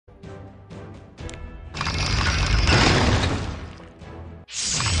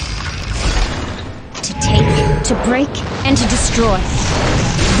To break and to destroy.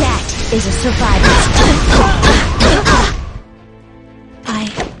 That is a survivor's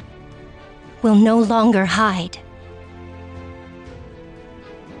I will no longer hide.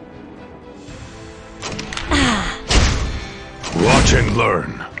 Watch and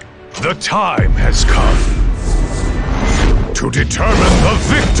learn. The time has come to determine the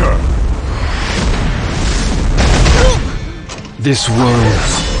victor. This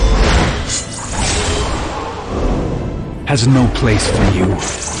world has no place for you.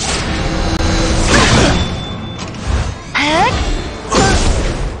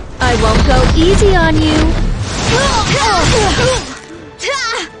 I won't go easy on you.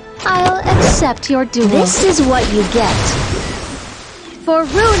 I'll accept your duel. This is what you get for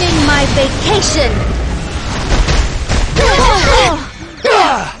ruining my vacation.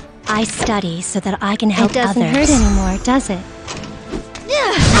 I study so that I can help others. It doesn't hurt anymore, does it?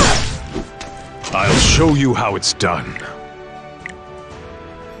 I'll show you how it's done.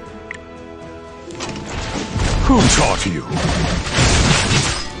 Who taught you?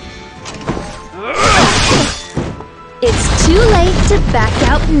 It's too late to back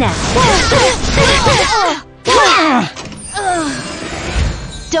out now.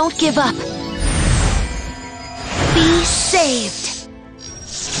 Don't give up. Be saved.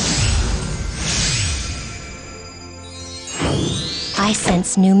 I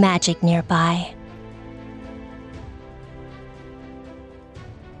sense new magic nearby.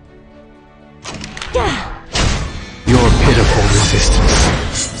 Your pitiful resistance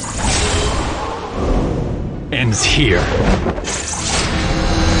ends here.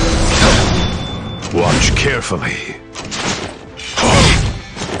 Watch carefully.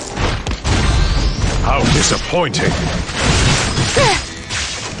 How disappointing!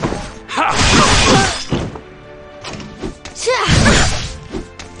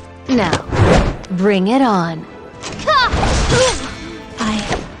 Now, bring it on. I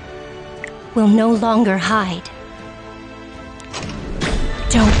will no longer hide.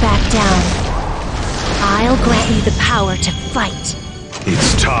 Don't back down. I'll grant you the power to fight.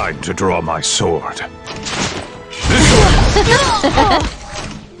 It's time to draw my sword. This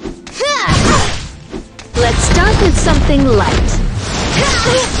way! Let's start with something light.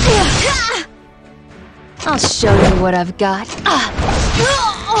 I'll show you what I've got.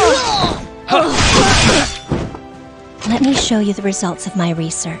 Let me show you the results of my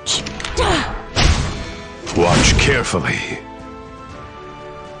research. Watch carefully.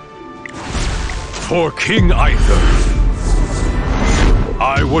 For King Arthur,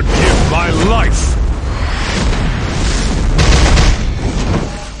 I would give my life.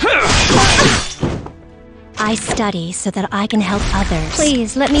 I study so that I can help others.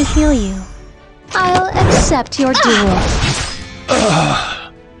 Please, let me heal you. I'll accept your duel.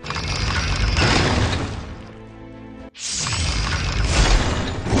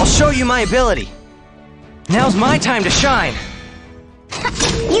 I'll show you my ability. Now's my time to shine.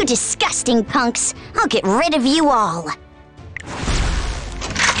 You disgusting punks. I'll get rid of you all.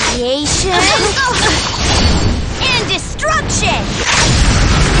 Creation and destruction!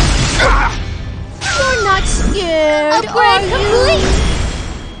 You're not scared, Upgrade complete!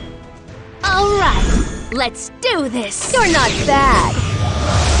 Alright, let's do this. You're not bad.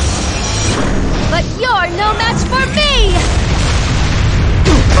 But you're no match for me!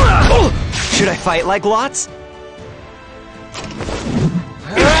 Should I fight like Lots?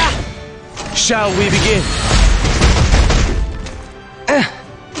 Shall we begin?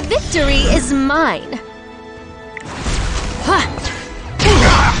 Victory is mine.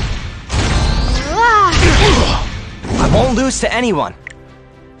 I won't lose to anyone.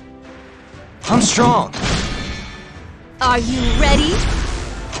 I'm strong. Are you ready?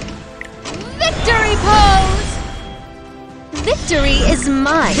 Victory pose! Victory is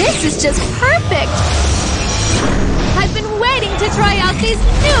mine. This is just perfect! I've been waiting to try out these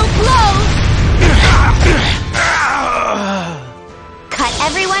new clothes! Cut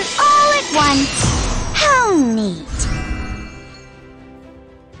everyone all at once. How neat.